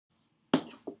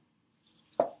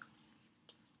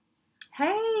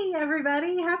Hey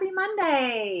everybody, happy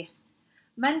Monday.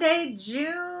 Monday,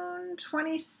 June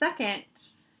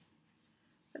 22nd.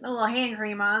 Putting a little hand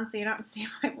cream on so you don't see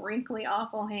my wrinkly,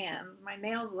 awful hands. My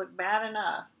nails look bad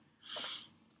enough.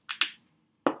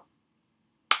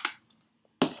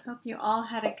 Hope you all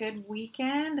had a good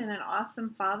weekend and an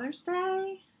awesome Father's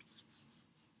Day.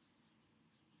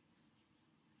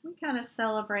 We kind of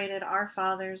celebrated our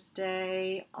Father's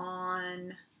Day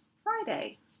on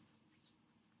Friday.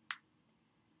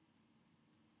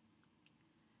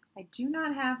 I do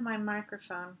not have my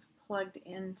microphone plugged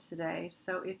in today,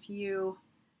 so if you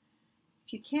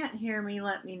can't hear me,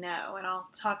 let me know, and I'll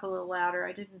talk a little louder.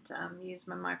 I didn't use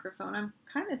my microphone. I'm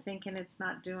kind of thinking it's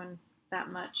not doing that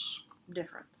much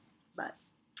difference, but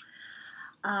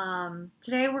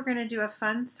today we're going to do a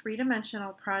fun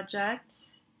three-dimensional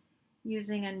project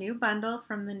using a new bundle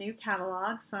from the new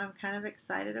catalog, so I'm kind of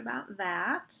excited about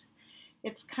that.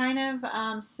 It's kind of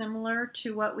similar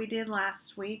to what we did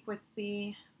last week with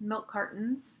the milk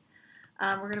cartons.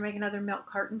 We're going to make another milk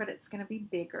carton, but it's going to be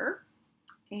bigger.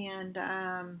 And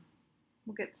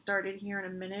we'll get started here in a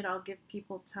minute. I'll give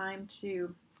people time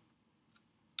to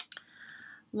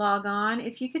log on.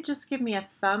 If you could just give me a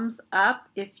thumbs up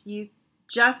if you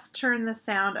just turn the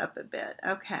sound up a bit.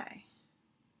 Okay.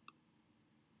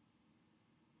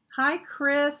 Hi,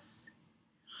 Chris.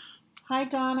 Hi,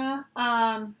 Donna.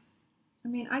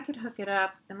 I could hook it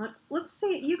up and let's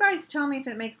see. You guys tell me if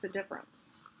it makes a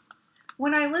difference.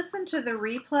 When I listen to the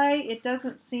replay, it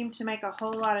doesn't seem to make a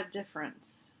whole lot of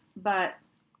difference, but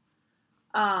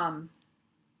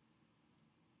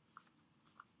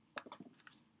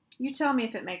you tell me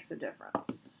if it makes a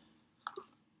difference.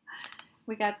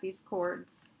 We got these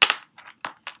cords,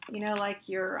 you know, like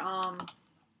your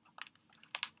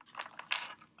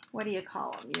what do you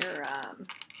call them?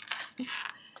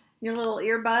 Your little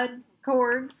earbud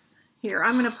cords. Here,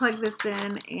 I'm going to plug this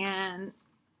in and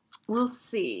we'll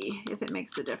see if it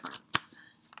makes a difference.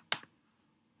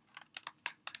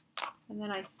 And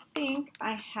then I think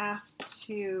I have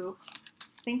to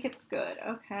think it's good.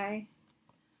 Okay.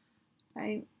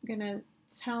 I'm going to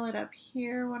tell it up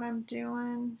here what I'm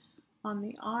doing on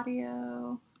the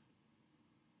audio.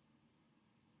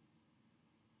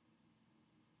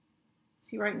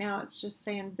 See, right now it's just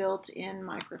saying built-in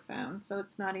microphone, so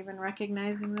it's not even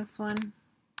recognizing this one.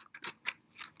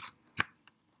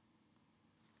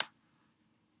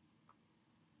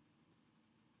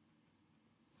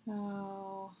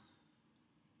 So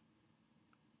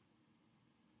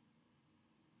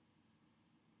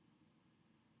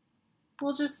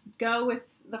we'll just go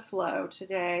with the flow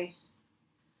today.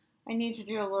 I need to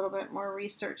do a little bit more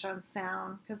research on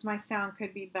sound because my sound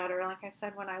could be better. Like I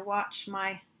said, when I watch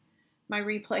my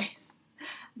replays,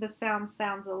 the sound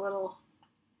sounds a little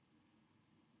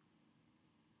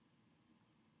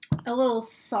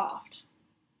soft.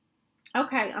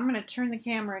 Okay, I'm going to turn the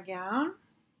camera down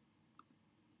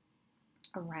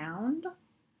around.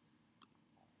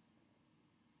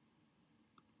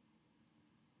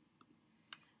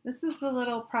 This is the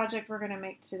little project we're going to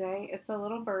make today. It's a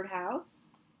little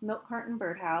birdhouse, milk carton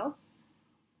birdhouse.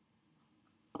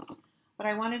 But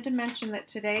I wanted to mention that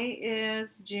today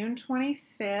is June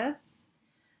 25th.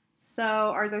 So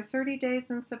are there 30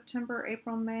 days in September,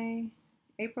 April, May,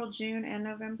 April, June, and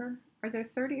November? Are there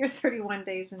 30 or 31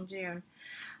 days in June?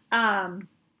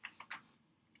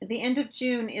 The end of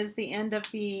June is the end of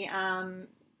the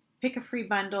Pick a Free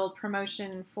Bundle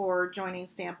promotion for joining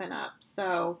Stampin' Up.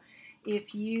 So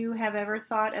if you have ever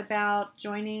thought about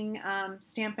joining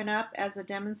Stampin' Up as a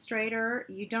demonstrator,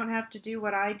 you don't have to do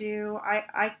what I do.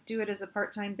 I do it as a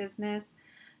part-time business.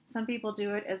 Some people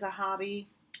do it as a hobby.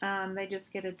 They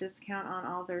just get a discount on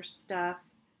all their stuff.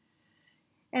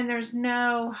 And there's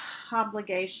no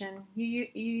obligation. You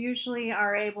usually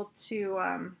are able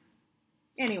to,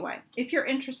 anyway, if you're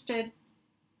interested,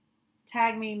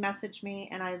 tag me, message me,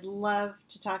 and I'd love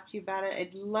to talk to you about it.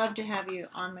 I'd love to have you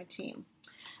on my team.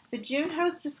 The June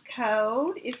Hostess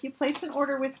code, if you place an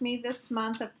order with me this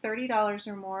month of $30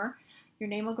 or more, your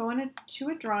name will go into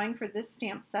a drawing for this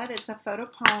stamp set. It's a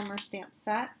photopolymer stamp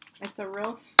set. It's a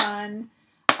real fun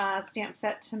stamp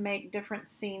set to make different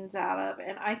scenes out of,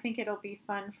 and I think it'll be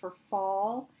fun for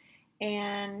fall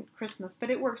and Christmas, but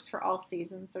it works for all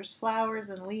seasons. There's flowers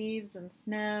and leaves and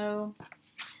snow.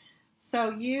 So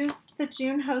use the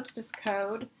June Hostess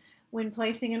code when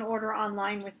placing an order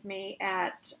online with me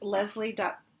at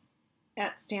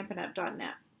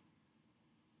leslie.stampinup.net.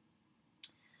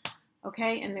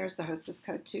 Okay, and there's the hostess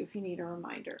code too if you need a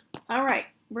reminder. All right,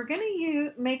 we're going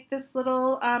to make this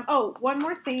little, oh, one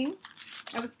more thing.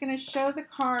 I was going to show the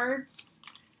cards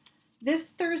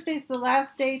This Thursday is the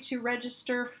last day to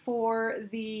register for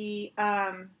the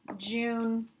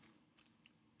June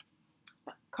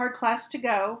Card Class to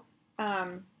Go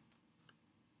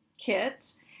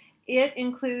kit. It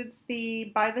includes the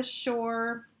By the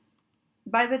Shore,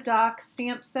 By the Dock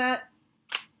stamp set,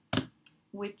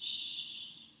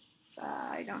 which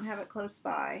I don't have it close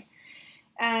by,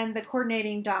 and the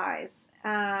coordinating dies.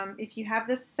 If you have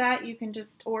this set, you can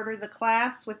just order the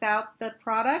class without the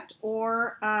product,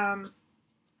 or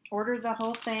order the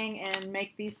whole thing and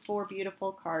make these 4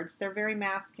 beautiful cards. They're very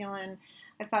masculine.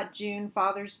 I thought June,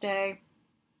 Father's Day,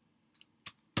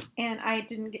 and I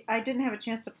didn't have a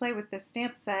chance to play with this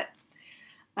stamp set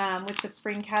with the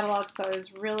spring catalog, so I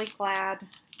was really glad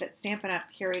that Stampin'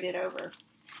 Up! Carried it over.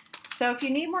 So if you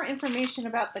need more information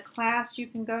about the class, you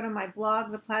can go to my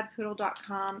blog,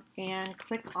 theplaidpoodle.com, and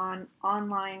click on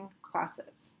online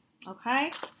classes.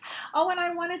 Okay? Oh, and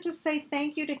I wanted to say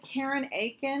thank you to Karen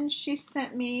Aiken. She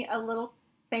sent me a little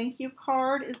thank you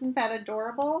card. Isn't that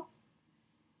adorable?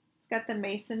 It's got the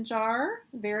mason jar,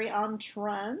 very on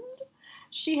trend.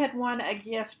 She had won a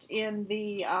gift in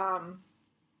the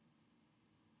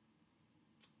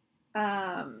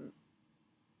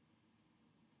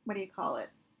what do you call it?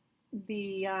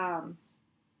 The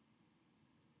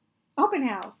open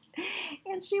house,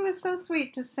 and she was so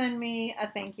sweet to send me a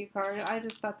thank you card. I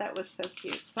just thought that was so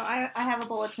cute. So I have a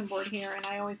bulletin board here, and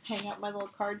I always hang up my little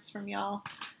cards from y'all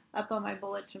up on my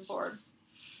bulletin board.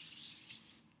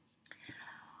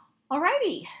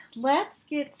 Alrighty, let's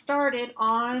get started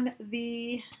on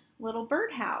the little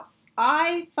birdhouse.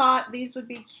 I thought these would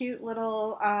be cute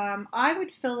little, I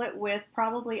would fill it with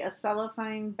probably a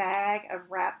cellophane bag of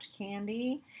wrapped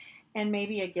candy and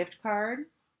maybe a gift card.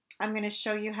 I'm going to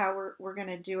show you how we're going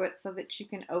to do it so that you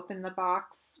can open the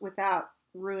box without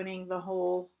ruining the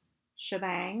whole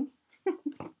shebang.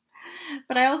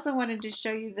 But I also wanted to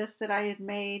show you this that I had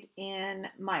made in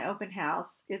my open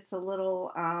house. It's a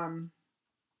little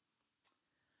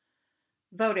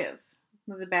votive,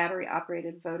 the battery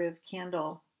operated votive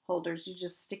candle holders. You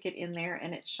just stick it in there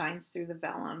and it shines through the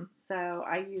vellum. So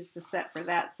I use the set for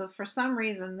that. So for some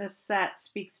reason this set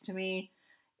speaks to me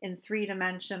in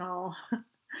 3-dimensional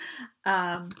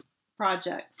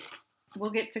projects.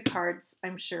 We'll get to cards,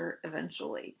 I'm sure,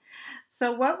 eventually.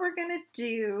 So what we're going to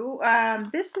do,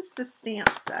 this is the stamp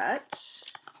set.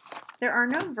 There are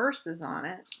no verses on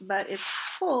it, but it's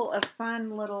full of fun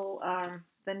little,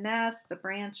 the nest, the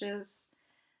branches,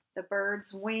 the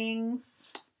bird's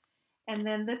wings, and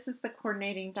then this is the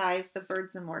coordinating dies, the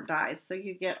Birds and More dies. So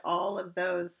you get all of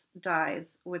those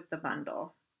dies with the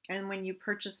bundle. And when you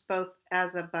purchase both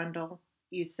as a bundle,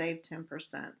 you save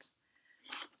 10%.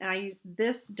 And I use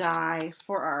this die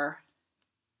for our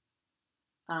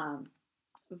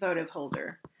votive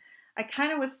holder. I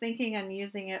kind of was thinking on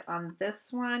using it on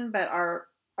this one, but our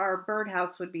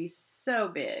birdhouse would be so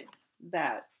big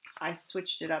that I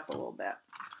switched it up a little bit.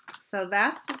 So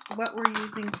that's what we're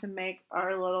using to make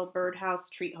our little birdhouse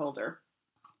treat holder.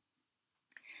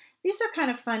 These are kind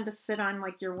of fun to sit on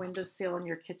like your windowsill in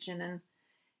your kitchen and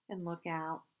look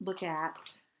at.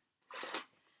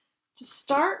 To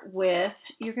start with,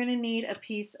 you're going to need a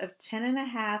piece of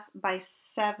 10.5 by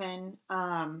 7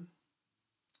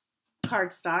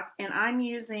 cardstock, and I'm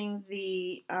using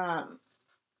the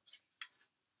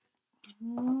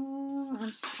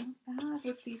I'm so bad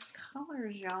with these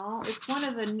colors, y'all. It's one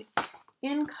of the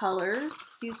in colors,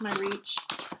 excuse my reach,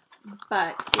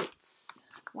 but it's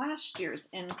last year's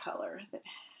in color that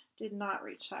did not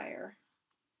reach higher.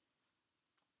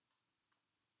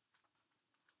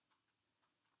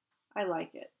 I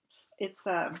like it. It's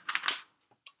a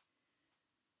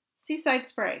Seaside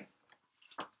Spray.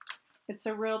 It's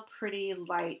a real pretty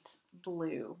light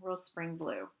blue, real spring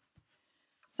blue.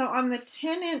 So on the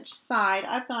 10-inch side,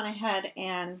 I've gone ahead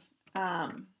and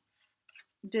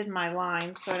did my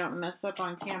line so I don't mess up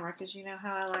on camera, because you know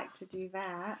how I like to do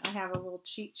that. I have a little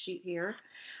cheat sheet here.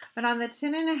 But on the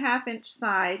 10.5-inch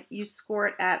side, you score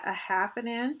it at 1/2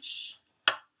 inch,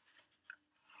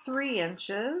 3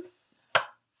 inches,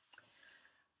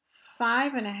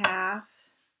 5.5,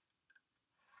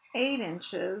 8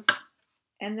 inches,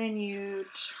 and then you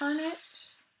turn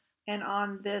it, and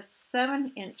on this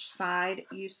 7-inch side,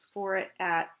 you score it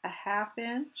at 1/2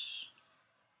 inch,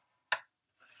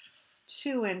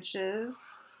 2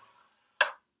 inches,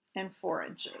 and 4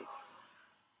 inches.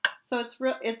 So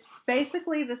it's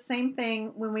basically the same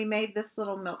thing when we made this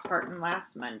little milk carton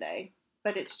last Monday,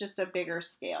 but it's just a bigger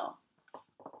scale.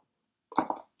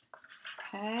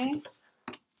 Okay.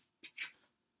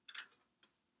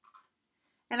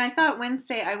 And I thought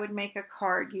Wednesday I would make a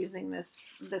card using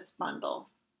this bundle.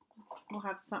 we'll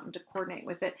have something to coordinate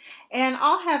with it. And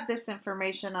I'll have this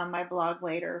information on my blog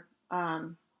later.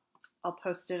 I'll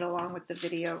post it along with the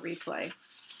video replay.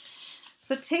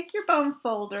 So take your bone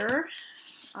folder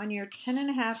on your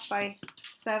 10.5 by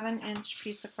 7-inch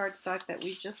piece of cardstock that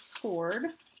we just scored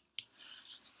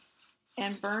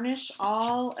and burnish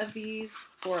all of these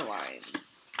score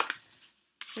lines.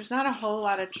 There's not a whole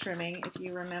lot of trimming if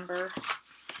you remember,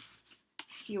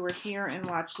 if you were here and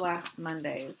watched last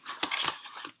Monday's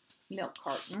milk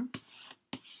carton.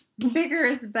 Bigger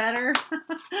is better.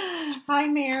 Hi,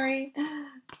 Mary.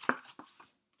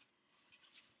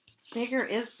 Bigger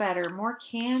is better. More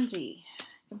candy. You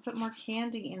can put more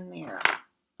candy in there.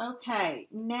 Okay,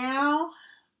 now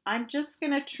I'm just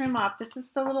going to trim off. This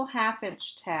is the little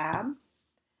 1/2-inch tab.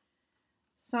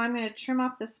 So I'm going to trim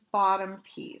off this bottom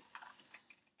piece.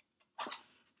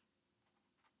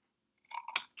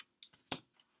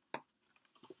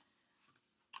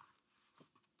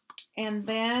 And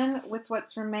then with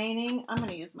what's remaining, I'm going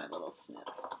to use my little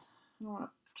snips. I don't want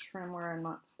to trim where I'm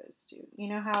not supposed to. You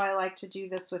know how I like to do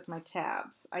this with my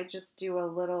tabs? I just do a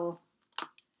little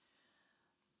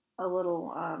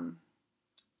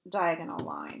diagonal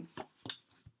line.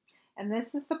 And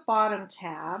this is the bottom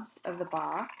tabs of the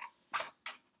box.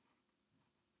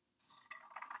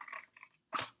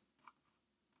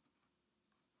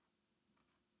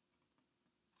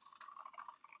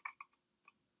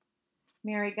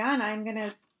 Mary Gunn, I'm going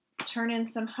to turn in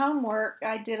some homework.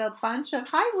 I did a bunch of,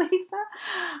 hi Letha,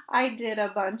 I did a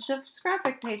bunch of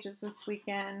scrapbook pages this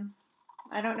weekend.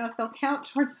 I don't know if they'll count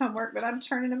towards homework, but I'm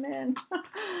turning them in.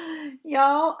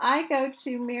 Y'all, I go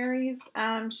to Mary's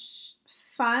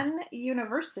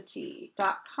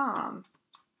fununiversity.com,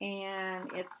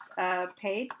 and it's a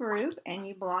paid group and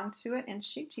you belong to it, and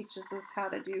she teaches us how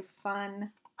to do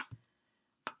fun,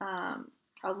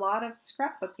 a lot of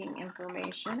scrapbooking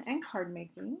information and card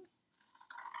making.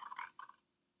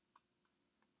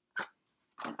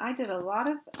 And I did a lot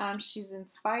of, she's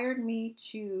inspired me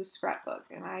to scrapbook,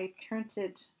 and I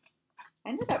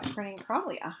ended up printing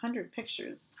probably 100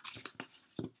 pictures.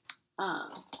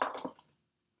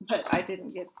 But I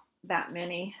didn't get that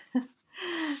many,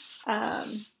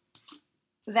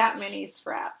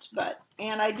 scrapped,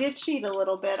 and I did cheat a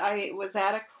little bit. I was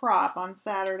at a crop on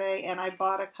Saturday, and I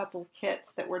bought a couple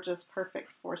kits that were just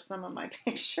perfect for some of my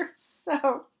pictures.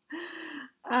 So,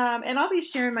 and I'll be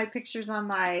sharing my pictures on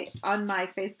my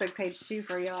Facebook page too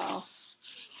for y'all.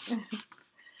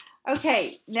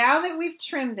 Okay, now that we've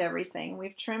trimmed everything,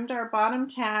 we've trimmed our bottom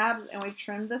tabs and we've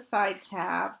trimmed the side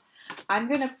tab, I'm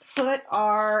going to put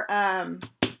our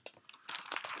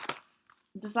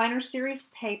designer series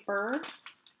paper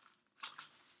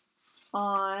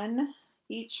on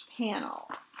each panel,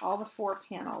 all the 4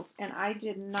 panels, and I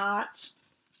did not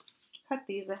cut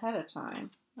these ahead of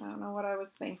time. I don't know what I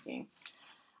was thinking.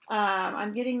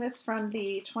 I'm getting this from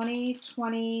the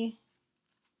 2020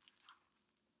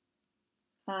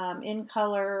 in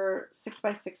color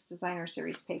 6x6 designer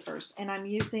series papers, and I'm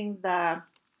using the,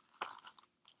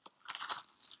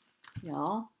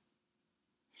 y'all,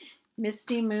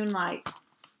 Misty Moonlight.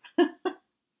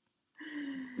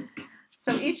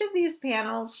 So each of these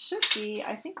panels should be,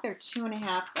 I think they're 2.5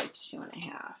 by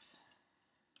 2.5.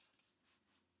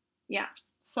 Yeah,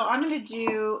 so I'm going to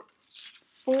do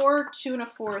 4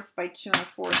 2¼ by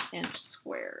 2¼ inch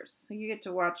squares. So you get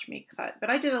to watch me cut. But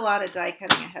I did a lot of die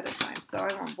cutting ahead of time, so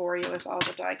I won't bore you with all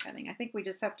the die cutting. I think we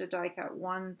just have to die cut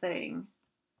one thing.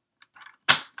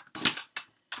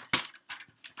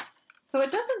 So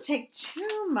it doesn't take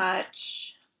too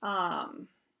much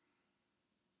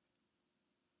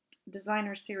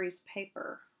designer series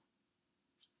paper.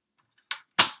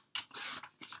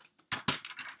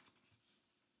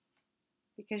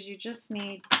 Because you just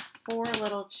need 4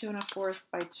 little 2¼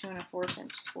 by 2¼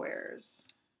 inch squares.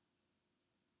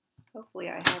 Hopefully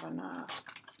I have enough.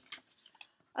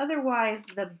 Otherwise,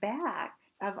 the back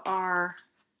of our,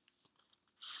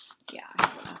 yeah, I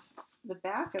have enough. The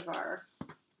back of our,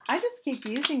 I just keep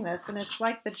using this, and it's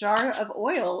like the jar of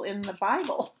oil in the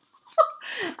Bible.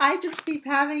 I just keep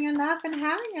having enough and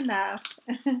having enough.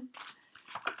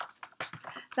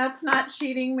 That's not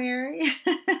cheating, Mary.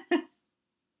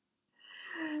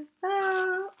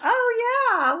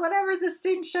 Oh yeah, whatever the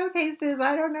student showcase is,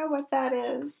 I don't know what that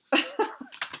is.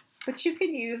 But you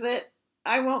can use it.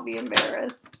 I won't be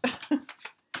embarrassed.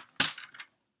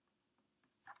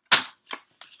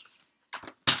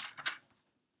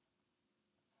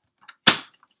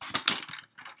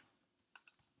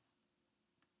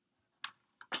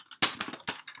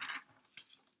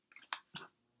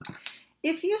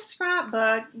 If you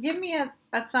scrapbook, give me a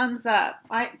thumbs up,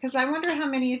 because I wonder how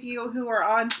many of you who are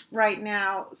on right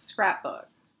now scrapbook.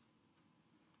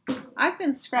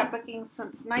 been scrapbooking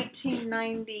since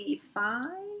 1995.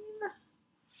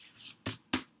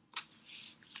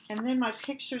 And then my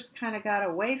pictures kind of got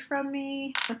away from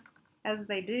me, as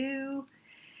they do.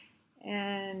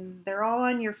 And they're all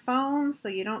on your phone, so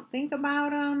you don't think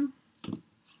about them.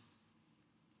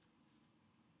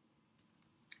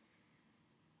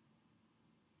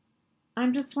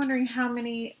 I'm just wondering how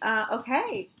many,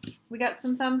 okay, we got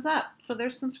some thumbs up. So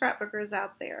there's some scrapbookers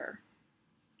out there.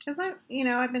 Because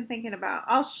I've been thinking about,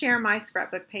 I'll share my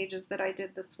scrapbook pages that I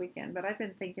did this weekend, but I've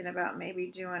been thinking about maybe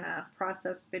doing a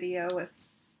process video with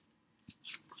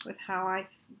how I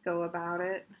go about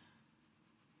it.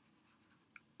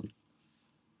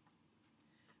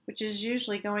 Which is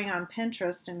usually going on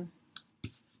Pinterest and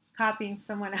copying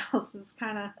someone else's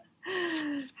kind of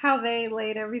how they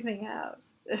laid everything out.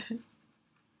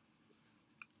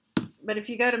 But if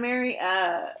you go to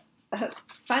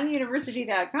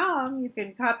fununiversity.com, you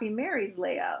can copy Mary's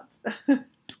layouts.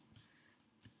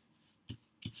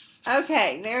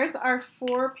 Okay, there's our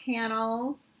 4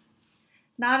 panels.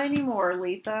 Not anymore,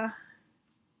 Letha.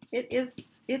 It is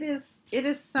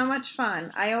so much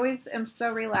fun. I always am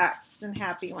so relaxed and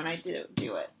happy when I do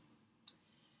it.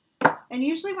 And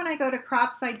usually when I go to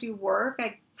crops, I do work.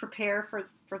 I prepare for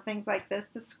things like this.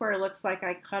 This square looks like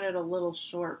I cut it a little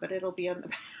short, but it'll be on the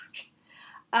back.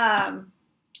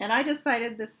 And I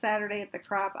decided this Saturday at the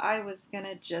crop I was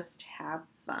gonna just have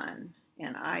fun,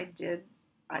 and I did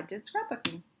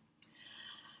scrapbooking.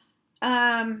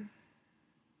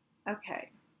 Okay,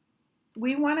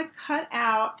 we want to cut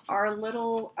out our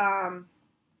little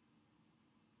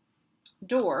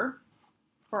door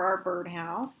for our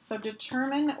birdhouse. So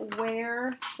determine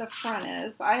where the front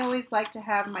is. I always like to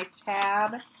have my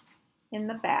tab in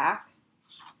the back,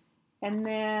 and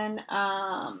then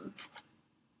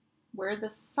where the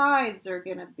sides are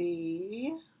going to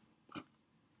be.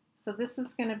 So this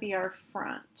is going to be our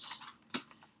front.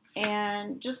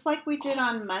 And just like we did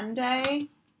on Monday,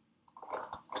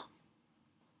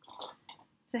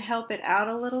 to help it out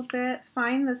a little bit,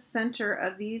 find the center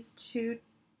of these 2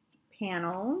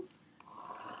 panels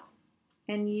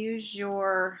and use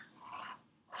your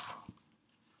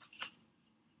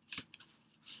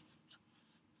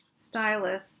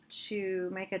stylus to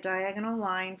make a diagonal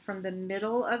line from the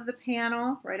middle of the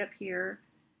panel right up here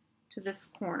to this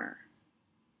corner.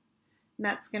 And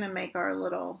that's going to make our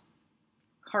little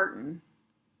carton.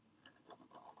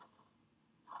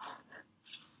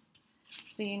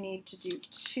 So you need to do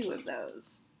 2 of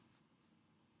those.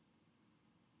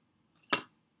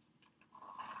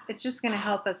 It's just going to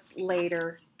help us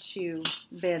later to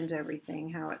bend everything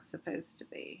how it's supposed to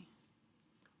be.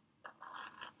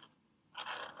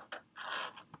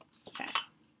 Okay.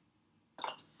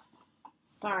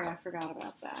 Sorry, I forgot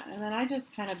about that. And then I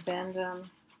just kind of bend them.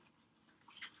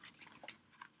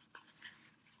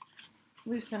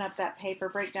 Loosen up that paper,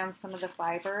 break down some of the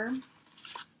fiber.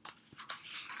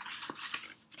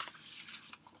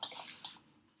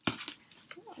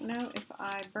 I don't know if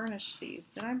I burnished these.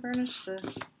 Did I burnish the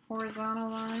horizontal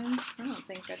lines? I don't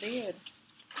think I did.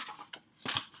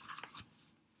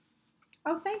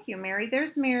 Oh, thank you, Mary.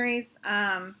 There's Mary's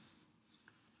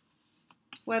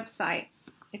website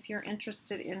if you're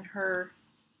interested in her.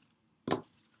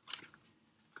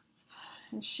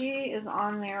 And she is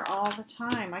on there all the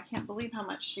time. I can't believe how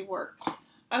much she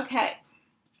works. Okay.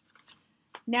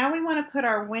 Now we want to put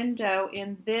our window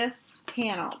in this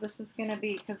panel. This is going to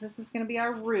be, because this is going to be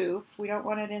our roof. We don't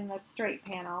want it in the straight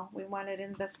panel. We want it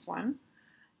in this one.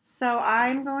 So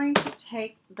I'm going to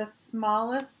take the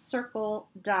smallest circle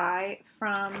die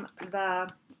from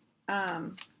the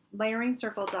layering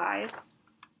circle dies.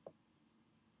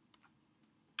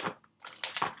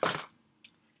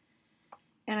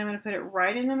 And I'm going to put it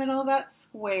right in the middle of that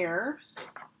square.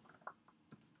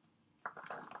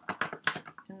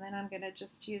 And then I'm going to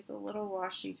just use a little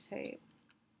washi tape.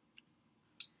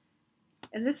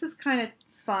 And this is kind of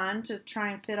fun to try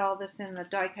and fit all this in the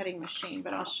die cutting machine,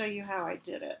 but I'll show you how I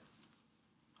did it.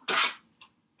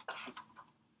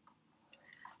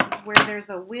 It's where there's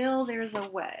a will, there's a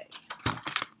way.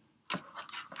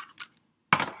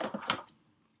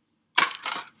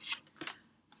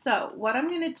 So what I'm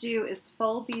going to do is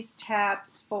fold these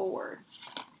tabs forward.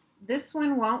 This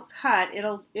one won't cut.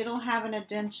 It'll have an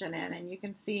indentation in, and you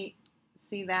can see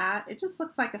that. It just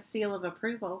looks like a seal of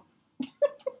approval.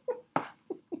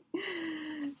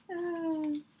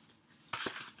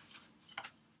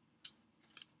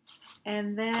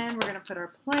 And then we're going to put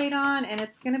our plate on, and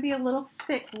it's going to be a little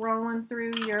thick rolling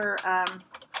through your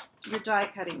die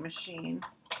cutting machine.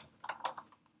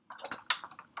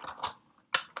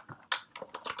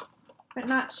 But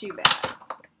not too bad.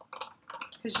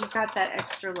 because you've got that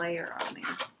extra layer on there.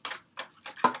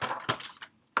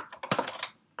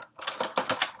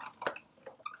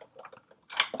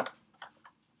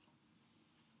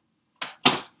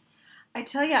 I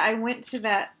tell you, I went to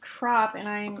that crop, and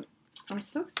I'm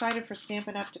so excited for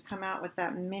Stampin' Up! To come out with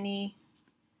that mini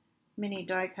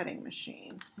die cutting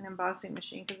machine, an embossing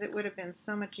machine, because it would have been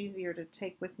so much easier to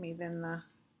take with me than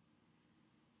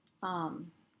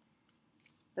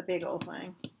the big old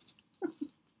thing.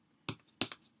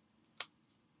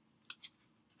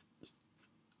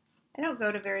 I don't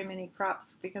go to very many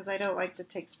crops because I don't like to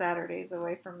take Saturdays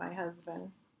away from my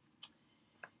husband.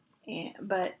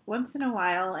 But once in a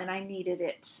while, and I needed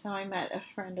it, so I met a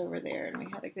friend over there and we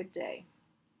had a good day.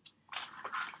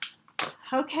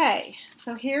 Okay,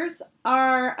 so here's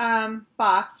our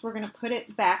box. We're going to put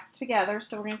it back together.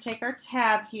 So we're going to take our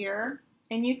tab here,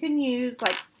 and you can use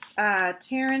like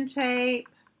tear and tape.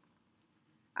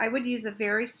 I would use a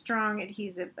very strong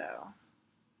adhesive though.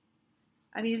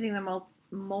 I'm using the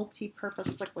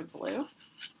multi-purpose liquid glue.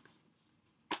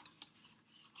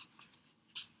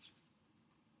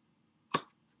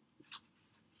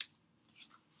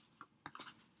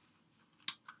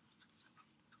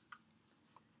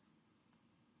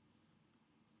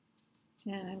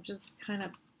 And I'm just kind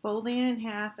of folding it in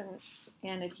half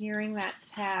and adhering that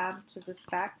tab to this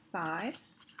back side.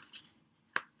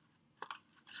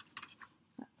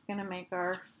 That's going to make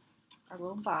our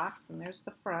little box, and there's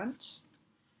the front.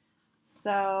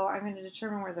 So I'm going to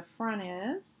determine where the front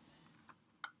is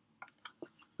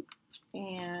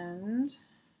and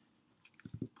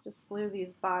just glue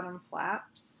these bottom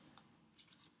flaps.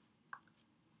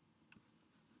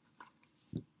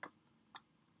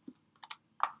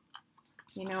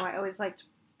 You know, I always like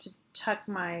to tuck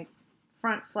my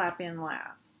front flap in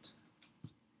last.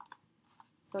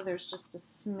 So there's just a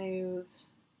smooth,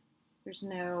 there's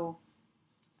no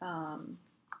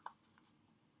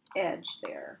edge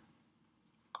there.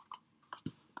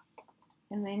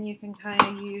 And then you can kind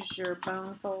of use your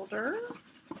bone folder.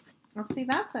 Well, see,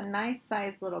 that's a nice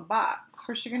size little box. Of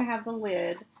course, you're going to have the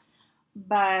lid,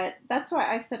 but that's why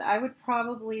I said I would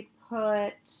probably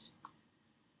put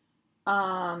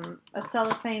a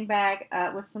cellophane bag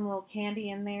with some little candy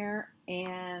in there,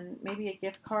 and maybe a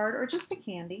gift card or just a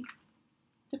candy.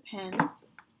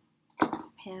 Depends.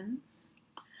 Depends.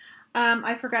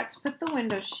 I forgot to put the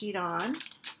window sheet on.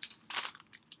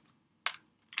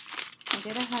 I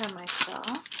get ahead of myself.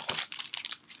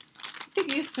 You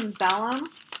could use some vellum.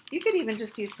 You could even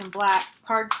just use some black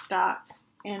cardstock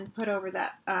and put over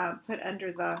that, put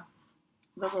under the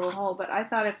little hole. But I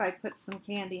thought if I put some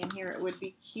candy in here, it would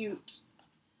be cute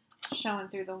showing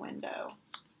through the window.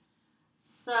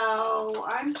 So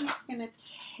I'm just going to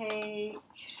take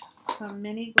some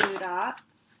mini glue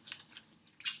dots.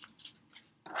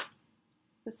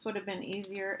 This would have been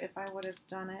easier if I would have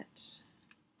done it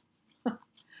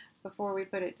before we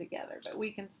put it together, but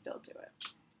we can still do it.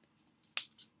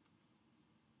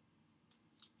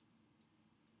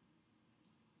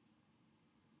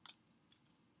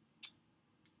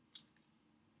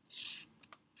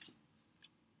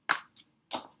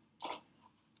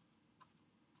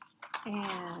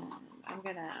 And I'm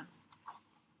going to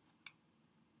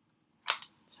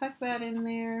tuck that in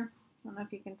there. I don't know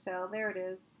if you can tell. There it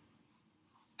is.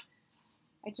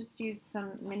 I just used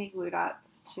some mini glue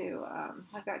dots to,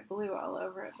 I've got glue all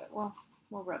over it, but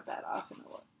we'll rub that off in a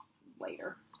little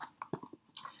later.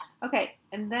 Okay,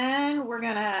 and then we're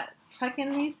going to tuck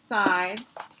in these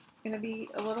sides. It's going to be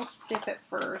a little stiff at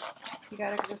first. You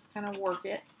got to just kind of work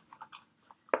it.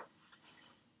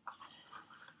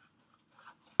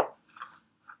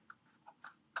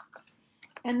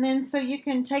 And then so you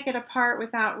can take it apart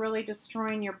without really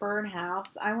destroying your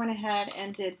birdhouse. I went ahead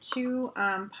and did two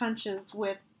punches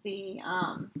with the,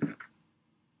 I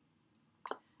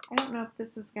don't know if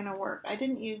this is going to work. I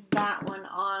didn't use that one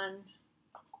on,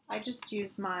 I just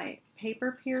used my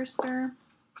paper piercer.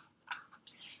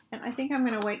 And I think I'm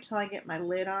going to wait till I get my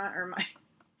lid on, or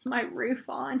my roof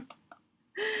on.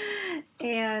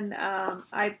 And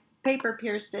I paper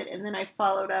pierced it, and then I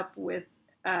followed up with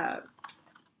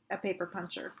a paper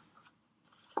puncher.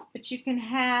 But you can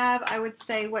have, I would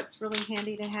say what's really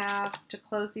handy to have to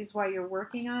close these while you're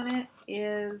working on it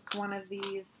is one of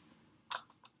these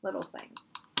little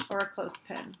things, or a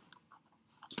clothespin.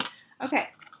 Okay,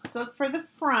 so for the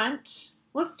front,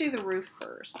 let's do the roof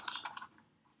first.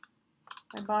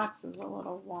 My box is a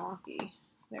little wonky.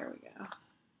 There we go.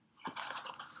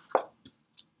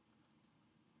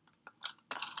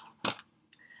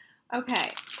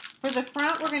 Okay. For the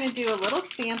front, we're going to do a little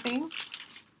stamping,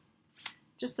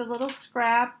 just a little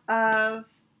scrap of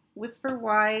Whisper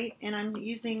White, and I'm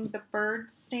using the bird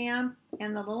stamp,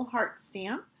 and the little heart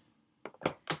stamp.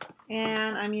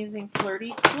 And I'm using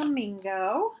Flirty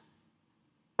Flamingo.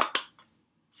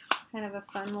 Kind of a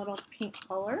fun little pink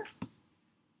color.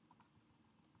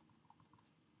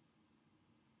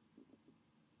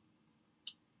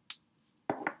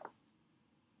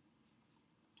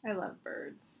 I love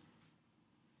birds.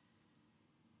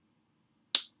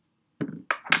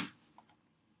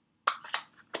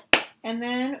 And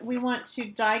then we want to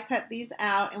die cut these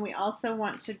out, and we also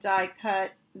want to die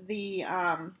cut the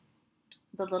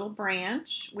little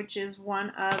branch, which is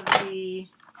one of the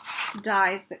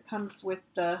dies that comes with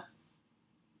the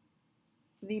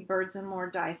Birds and More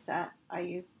die set. I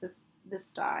used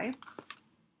this die.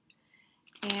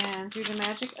 And through the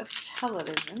magic of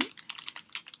television,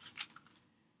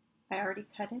 I already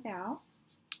cut it out.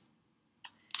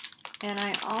 And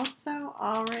I also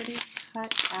already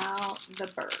cut out the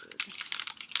bird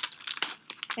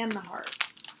and the heart.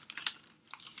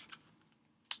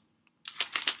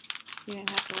 So you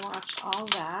didn't have to watch all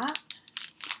that.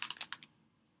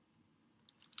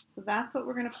 So that's what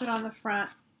we're going to put on the front.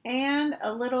 And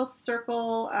a little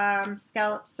circle,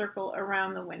 scallop circle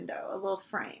around the window, a little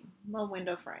frame, a little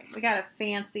window frame. We got a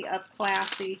fancy,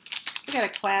 we got a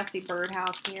classy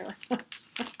birdhouse here.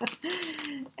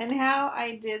 And how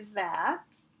I did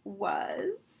that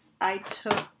was I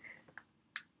took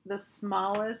the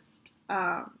smallest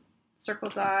circle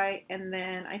die, and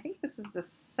then I think this is the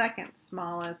second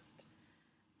smallest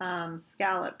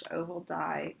scalloped oval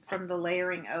die from the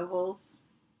layering ovals.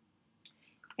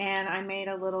 And I made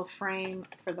a little frame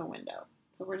for the window.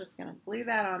 So we're just going to glue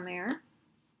that on there.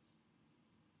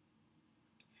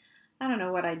 I don't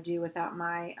know what I'd do without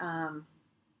my, oh,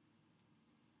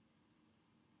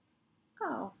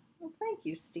 well, thank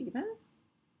you, Stephen.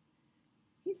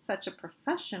 He's such a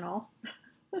professional.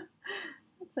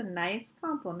 That's a nice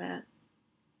compliment.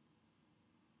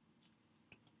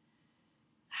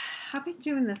 I've been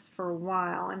doing this for a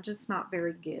while. I'm just not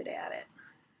very good at it.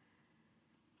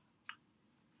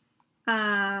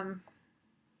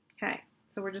 Okay,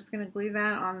 so we're just going to glue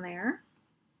that on there.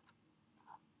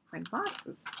 My box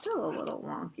is still a little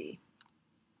wonky.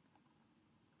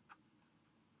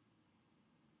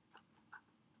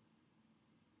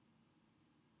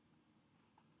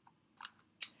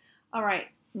 All right,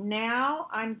 now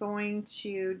I'm going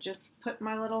to just put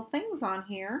my little things on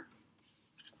here.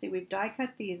 See, we've die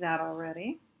cut these out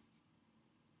already.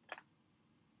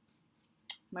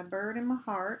 My bird and my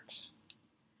heart.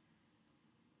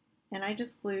 And I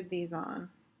just glued these on.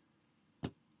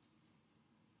 She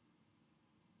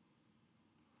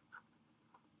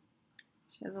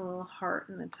has a little heart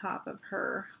in the top of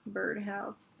her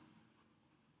birdhouse.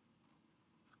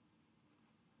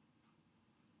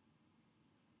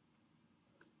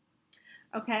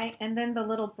 Okay, and then the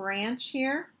little branch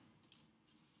here,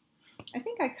 I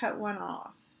think I cut one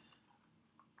off.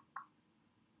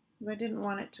 I didn't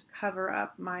want it to cover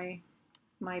up my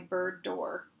bird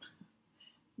door.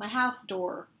 My house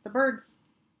door, the birds.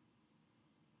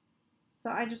 So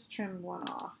I just trimmed one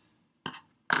off.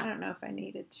 I don't know if I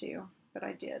needed to, but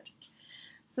I did.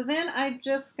 So then I'm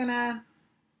just gonna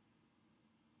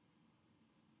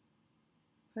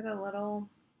put a little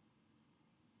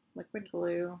liquid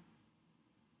glue.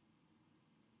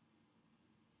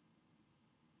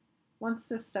 Once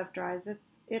this stuff dries,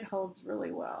 it holds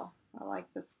really well. I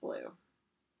like this glue.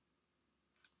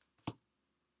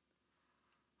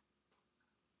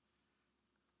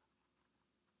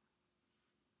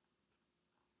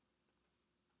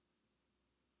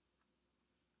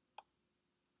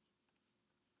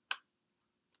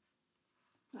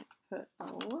 I put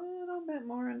a little bit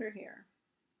more under here.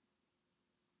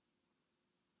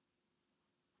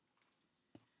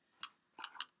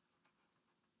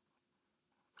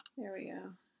 There we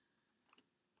go.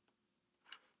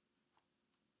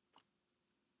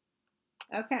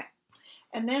 Okay,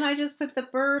 and then I just put the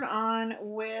bird on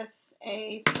with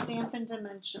a Stampin'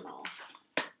 Dimensional.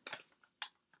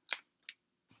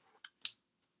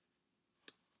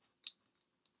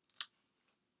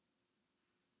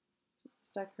 Just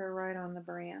stuck her right on the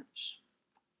branch,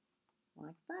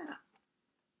 like that.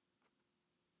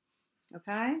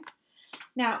 Okay,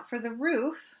 now for the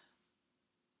roof,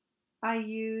 I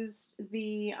used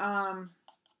the,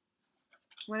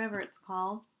 whatever it's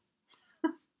called.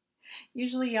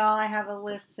 Usually, y'all, I have a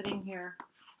list sitting here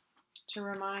to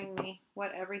remind me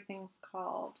what everything's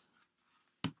called.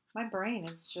 My brain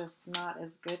is just not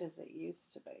as good as it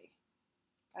used to be.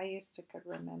 I used to could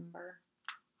remember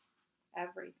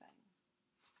everything.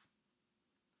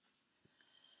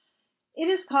 It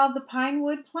is called the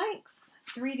Pinewood Planks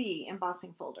 3D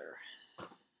embossing folder.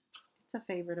 It's a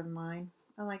favorite of mine.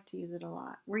 I like to use it a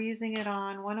lot. We're using it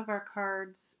on one of our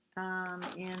cards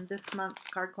in this month's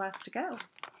Card Class to Go.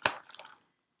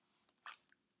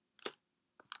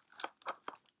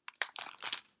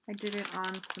 I did it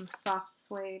on some soft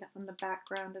suede on the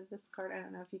background of this card. I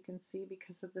don't know if you can see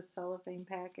because of the cellophane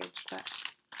package, but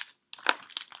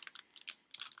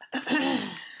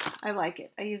I like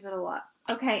it. I use it a lot.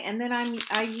 Okay, and then I'm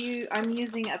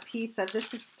using a piece of,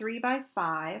 this is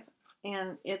 3x5,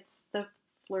 and it's the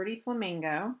Flirty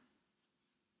Flamingo.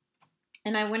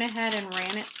 And I went ahead and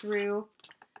ran it through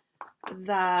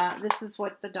this is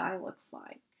what the die looks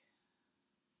like.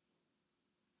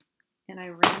 And I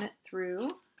ran it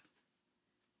through.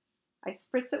 I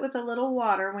spritz it with a little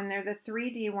water. When they're the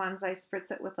 3D ones, I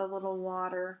spritz it with a little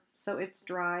water so it's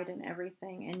dried and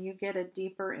everything, and you get a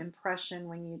deeper impression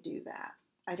when you do that.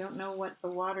 I don't know what the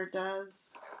water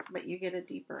does, but you get a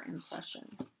deeper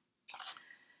impression.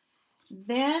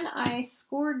 Then I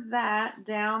scored that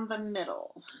down the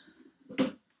middle.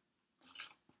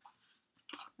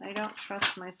 I don't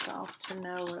trust myself to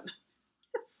know where,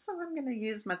 so I'm going to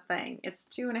use my thing. It's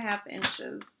 2.5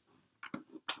 inches. I'm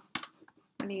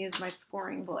going to use my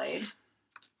scoring blade.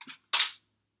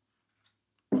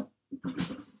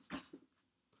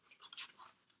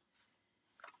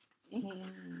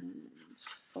 And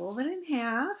fold it in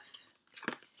half.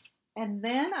 And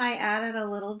then I added a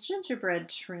little gingerbread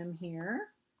trim here.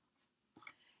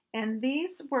 And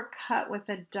these were cut with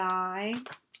a die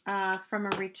from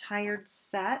a retired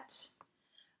set.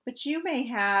 But you may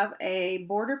have a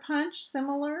border punch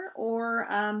similar, or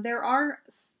there are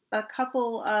a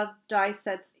couple of die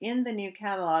sets in the new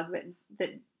catalog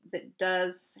that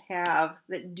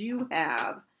do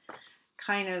have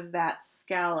kind of that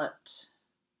scalloped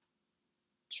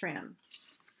trim.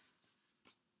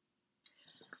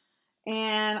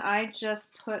 And I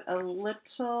just put a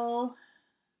little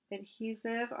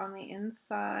adhesive on the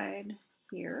inside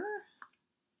here.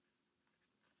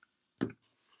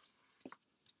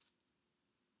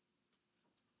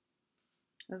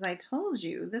 As I told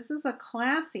you, this is a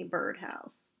classy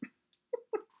birdhouse.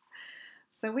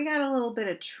 So we got a little bit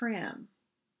of trim.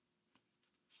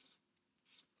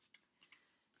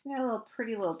 We got a little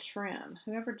pretty little trim.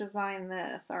 Whoever designed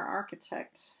this, our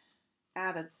architect,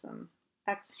 added some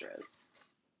extras.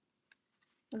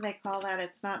 What do they call that?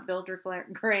 It's not builder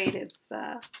grade, it's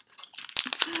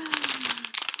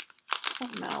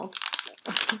something else.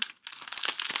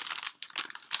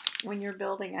 When you're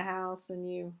building a house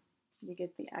and you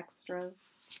get the extras.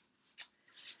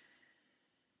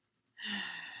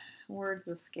 Words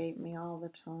escape me all the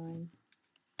time.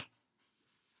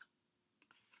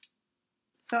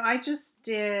 So I just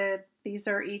did, these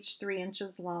are each 3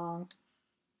 inches long.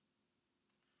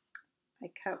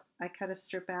 I cut a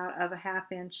strip out of a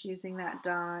 1/2 inch using that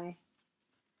die.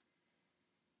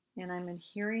 And I'm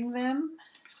adhering them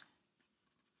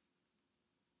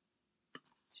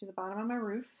to the bottom of my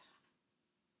roof.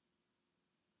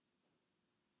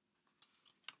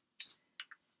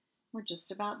 We're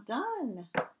just about done.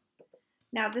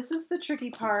 Now this is the tricky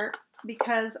part,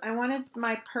 because I wanted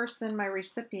my person, my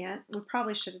recipient, we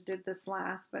probably should have did this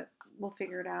last, but we'll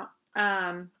figure it out,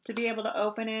 to be able to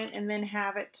open it and then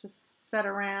have it to set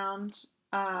around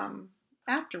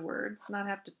afterwards, not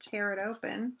have to tear it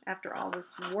open after all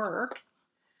this work.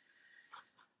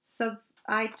 So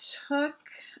I took,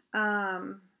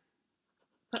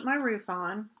 put my roof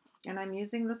on, and I'm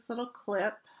using this little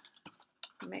clip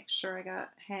to make sure I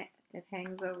got it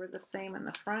hangs over the same in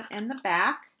the front and the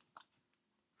back.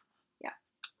 Yeah.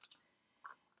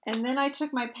 And then I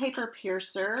took my paper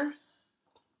piercer,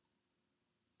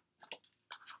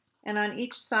 and on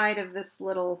each side of this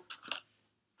little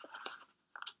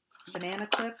banana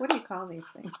clip, what do you call these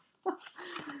things?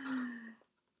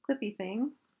 Clippy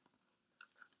thing.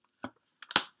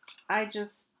 I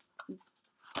just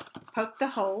poked a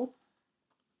hole.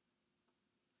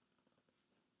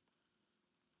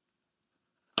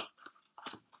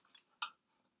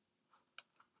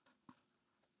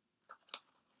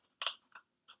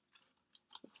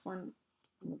 This one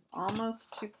was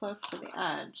almost too close to the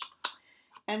edge.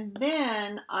 And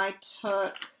then I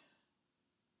took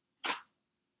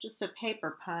just a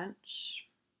paper punch.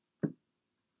 There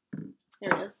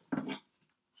it is.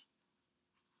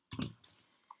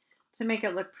 To make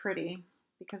it look pretty,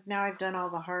 because now I've done all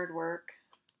the hard work.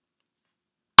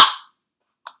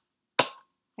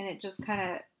 And it just kind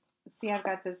of, see, I've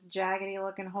got this jaggedy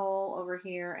looking hole over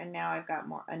here, and now I've got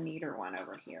a neater one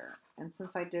over here. And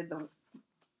since I did the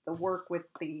work with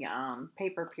the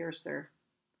paper piercer,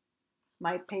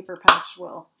 my paper punch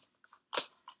will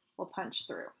punch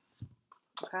through.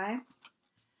 Okay?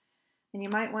 And you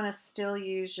might want to still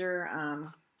use your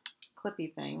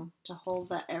clippy thing to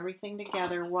hold everything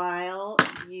together while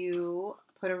you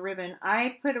put a ribbon.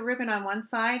 I put a ribbon on one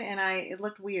side and it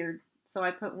looked weird, so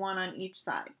I put one on each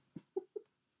side.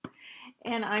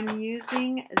 And I'm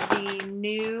using the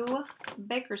new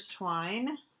baker's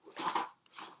twine.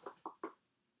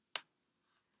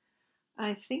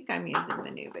 I think I'm using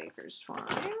the new baker's twine.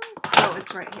 Oh,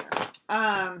 it's right here.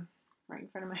 Right in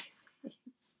front of my face.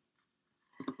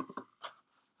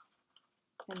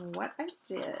 And what I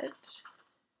did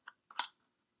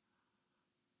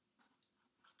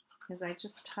is I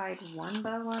just tied one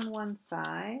bow on one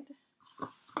side.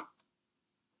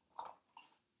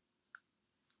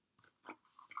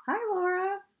 Hi,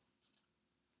 Laura.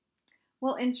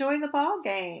 Well, enjoy the ball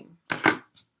game.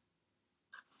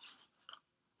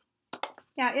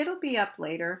 Yeah, it'll be up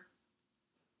later.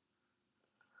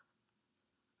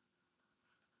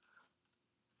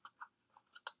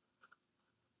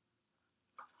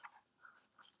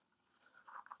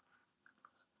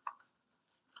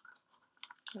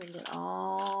 Gonna get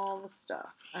all the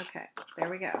stuff. Okay, there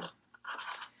we go.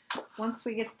 Once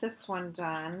we get this one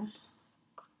done,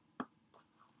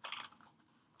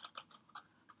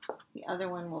 the other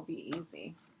one will be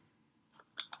easy.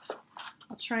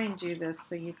 I'll try and do this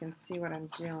so you can see what I'm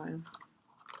doing.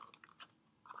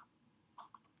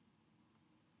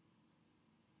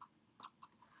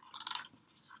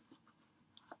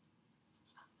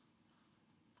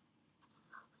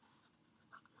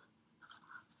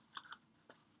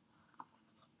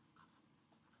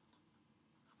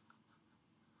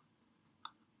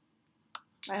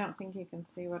 I don't think you can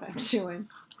see what I'm doing.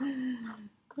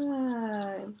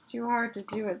 It's too hard to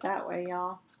do it that way,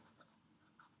 y'all.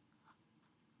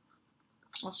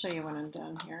 I'll show you when I'm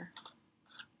done here.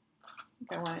 I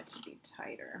think I want it to be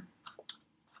tighter.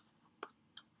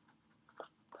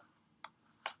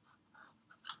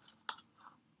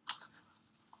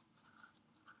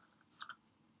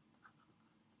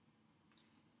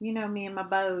 You know me and my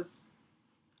bows.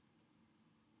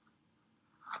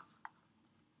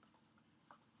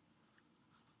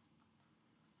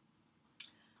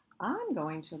 I'm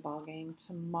going to a ball game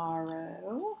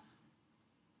tomorrow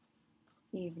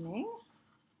evening.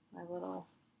 My little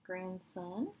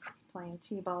grandson is playing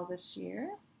t-ball this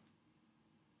year.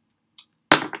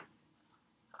 A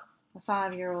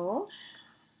 5-year-old.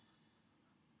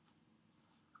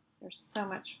 They're so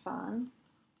much fun.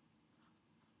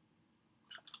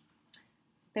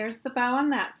 So there's the bow on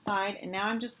that side, and now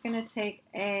I'm just going to take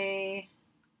a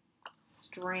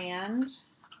strand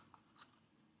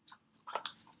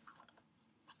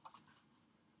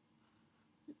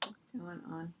what's going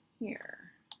on here.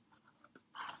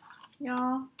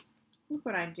 Y'all, look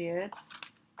what I did.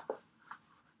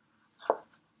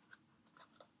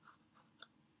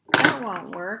 That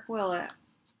won't work, will it?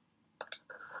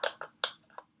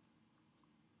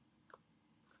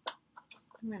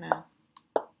 I'm gonna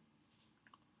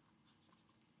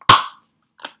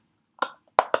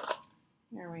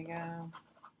there we go.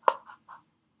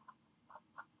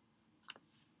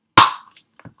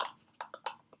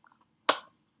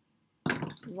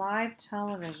 Live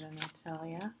television, I tell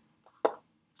ya.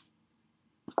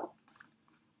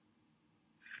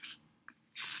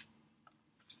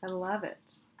 I love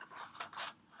it.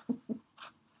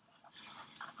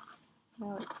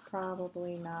 No, it's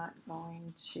probably not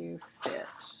going to fit.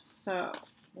 So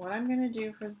what I'm going to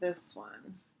do for this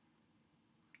one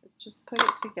is just put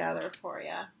it together for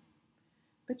you.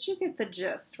 But you get the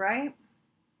gist, right?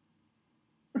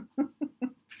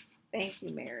 Thank you,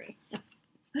 Mary.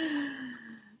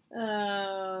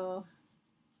 Oh,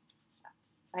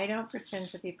 I don't pretend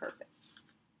to be perfect.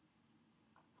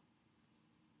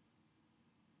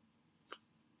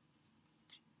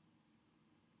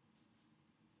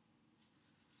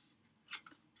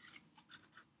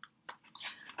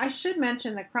 I should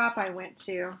mention the crop I went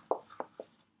to,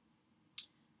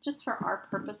 just for our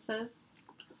purposes.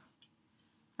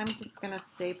 I'm just going to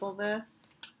staple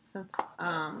this since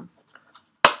I've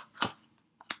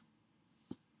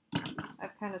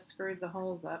kind of screwed the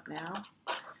holes up now.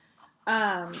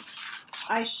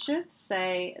 I should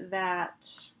say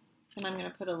that, and I'm going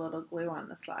to put a little glue on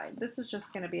the side. This is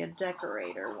just going to be a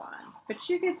decorator one, but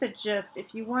you get the gist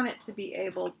if you want it to be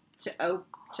able to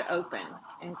open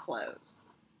and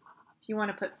close. If you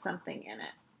want to put something in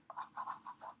it.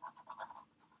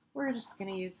 We're just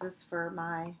going to use this for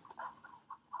my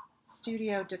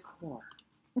studio decor.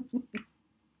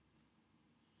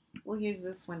 We'll use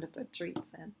this one to put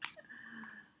treats in.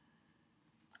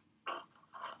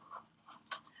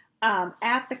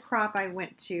 At the crop I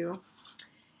went to,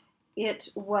 it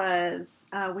was,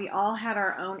 we all had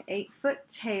our own 8-foot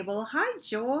table. Hi,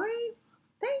 Joy.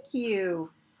 Thank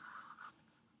you.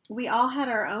 we all had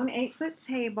our own 8-foot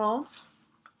table,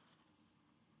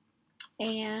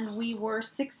 and we were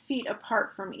 6 feet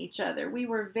apart from each other. We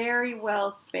were very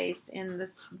well spaced in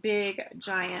this big,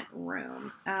 giant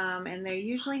room, and they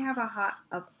usually have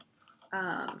what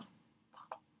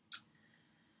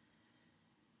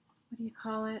do you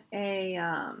call it? A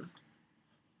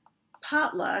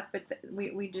potluck, but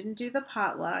we didn't do the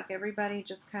potluck. Everybody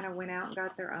just kind of went out and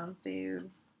got their own food.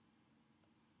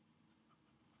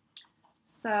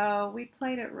 So we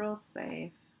played it real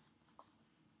safe.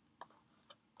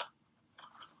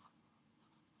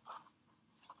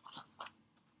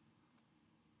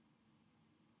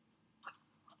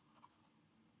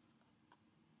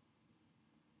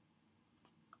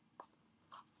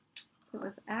 It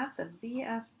was at the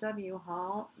VFW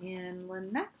Hall in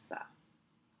Lenexa.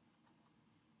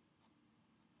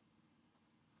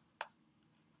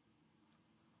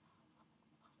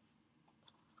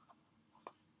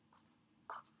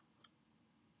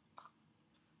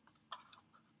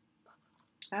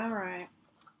 All right.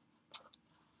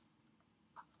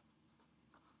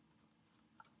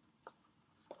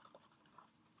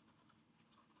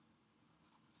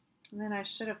 And then I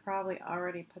should have probably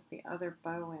already put the other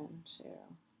bow in too.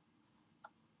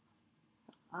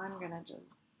 I'm going to just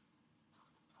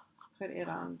put it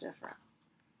on different.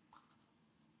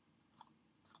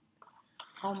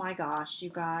 Oh my gosh, you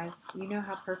guys, you know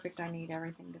how perfect I need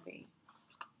everything to be.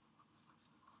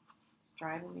 It's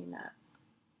driving me nuts.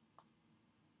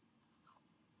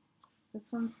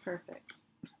 This one's perfect.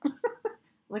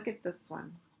 Look at this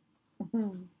one.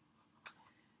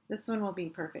 This one will be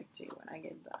perfect too when I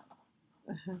get done.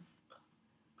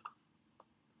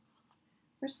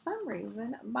 For some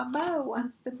reason, my bow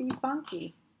wants to be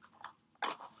funky.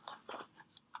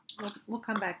 We'll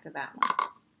come back to that one.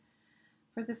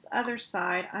 For this other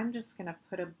side, I'm just going to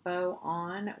put a bow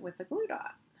on with a glue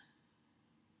dot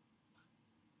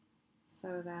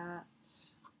so that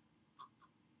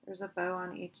there's a bow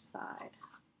on each side.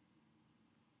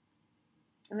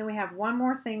 And then we have one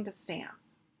more thing to stamp.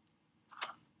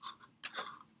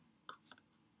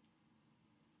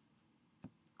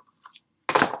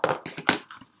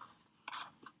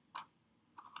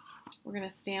 We're going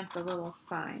to stamp the little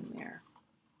sign there.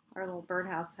 Our little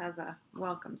birdhouse has a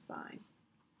welcome sign.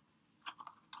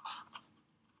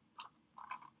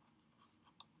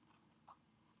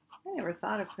 I never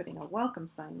thought of putting a welcome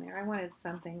sign there. I wanted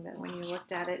something that when you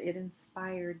looked at it, it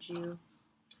inspired you.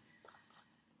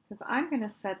 Because I'm going to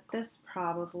set this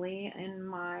probably in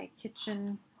my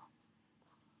kitchen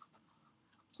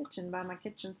by my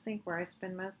kitchen sink where I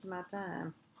spend most of my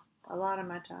time. A lot of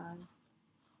my time.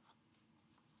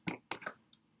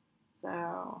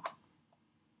 So,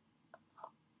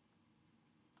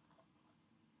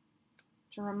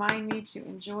 to remind me to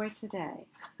enjoy today.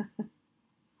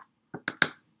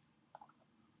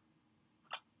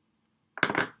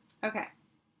 Okay,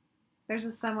 there's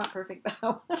a somewhat perfect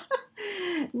bow.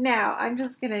 Now, I'm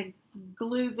just going to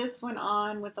glue this one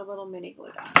on with a little mini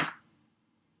glue dot.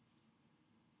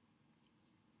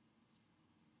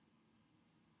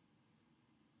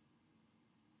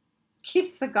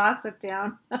 Keeps the gossip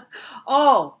down.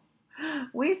 Oh,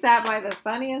 we sat by the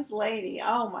funniest lady.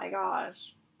 Oh my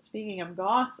gosh. Speaking of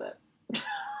gossip.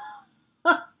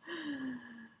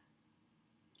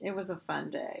 It was a fun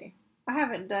day. I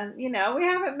haven't done, we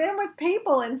haven't been with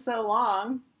people in so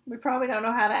long. We probably don't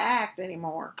know how to act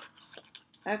anymore.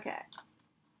 Okay.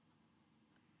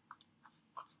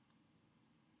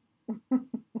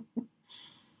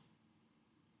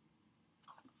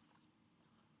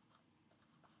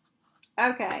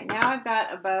 Okay, now I've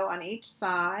got a bow on each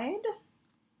side.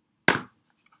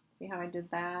 See how I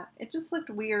did that? It just looked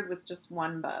weird with just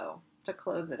one bow to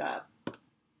close it up.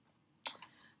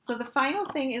 So the final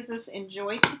thing is this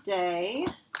Enjoy Today.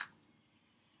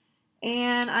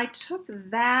 And I took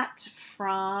that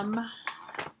from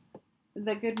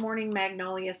the Good Morning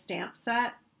Magnolia stamp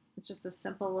set. It's just a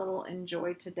simple little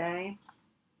Enjoy Today.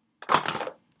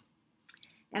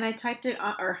 And I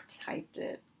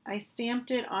I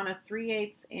stamped it on a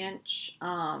 3/8 inch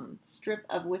strip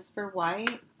of Whisper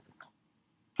White.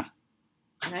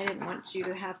 And I didn't want you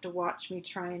to have to watch me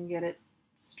try and get it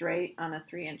straight on a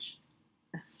 3-inch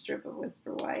strip of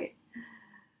Whisper White.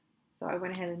 So I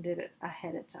went ahead and did it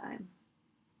ahead of time.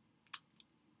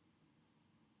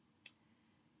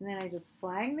 And then I just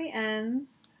flag the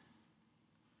ends.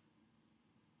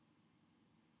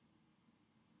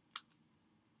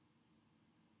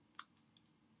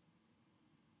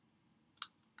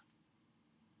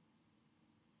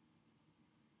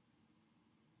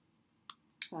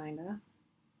 Kinda.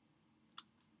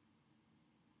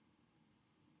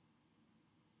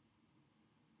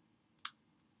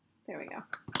 There we go.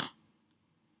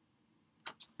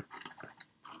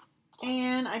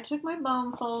 And I took my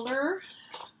bone folder.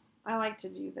 I like to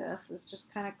do this, is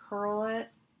just kind of curl it.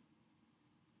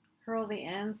 Curl the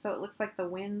ends so it looks like the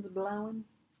wind's blowing.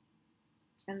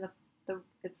 And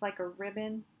it's like a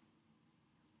ribbon.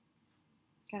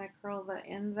 Kind of curl the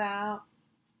ends out.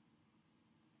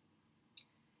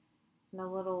 And a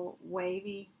little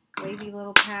wavy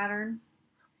little pattern.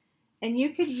 And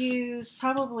you could use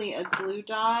probably a glue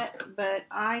dot, but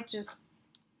I just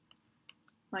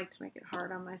like to make it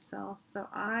hard on myself. So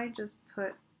I just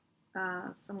put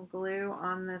some glue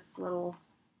on this little,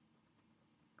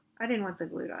 I didn't want the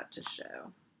glue dot to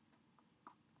show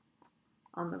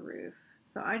on the roof.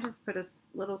 So I just put a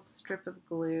little strip of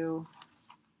glue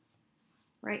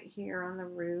right here on the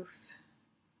roof.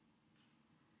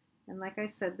 And like I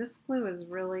said, this glue is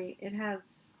really, it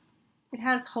has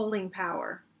holding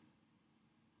power.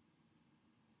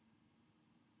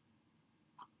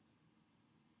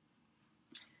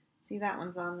 See, that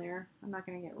one's on there. I'm not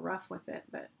going to get rough with it,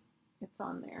 but it's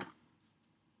on there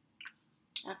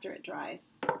after it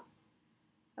dries.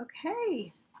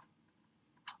 Okay,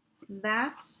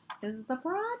 that is the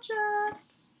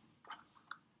project.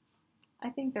 I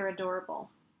think they're adorable.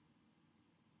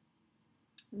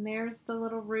 And there's the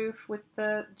little roof with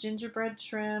the gingerbread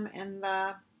trim and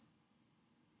the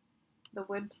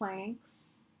wood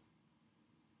planks.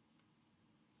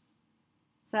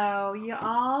 So you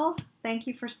all, thank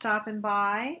you for stopping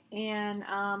by, and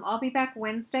I'll be back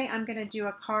Wednesday. I'm going to do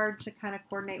a card to kind of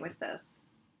coordinate with this,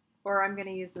 or I'm going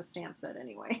to use the stamp set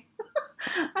anyway.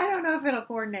 I don't know if it'll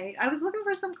coordinate. I was looking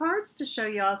for some cards to show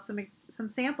y'all some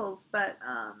samples, but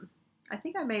I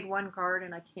think I made one card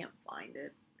and I can't find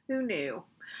it. Who knew?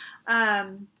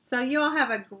 So you all have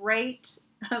a great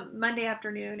Monday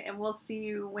afternoon, and we'll see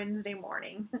you Wednesday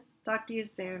morning. Talk to you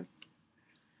soon.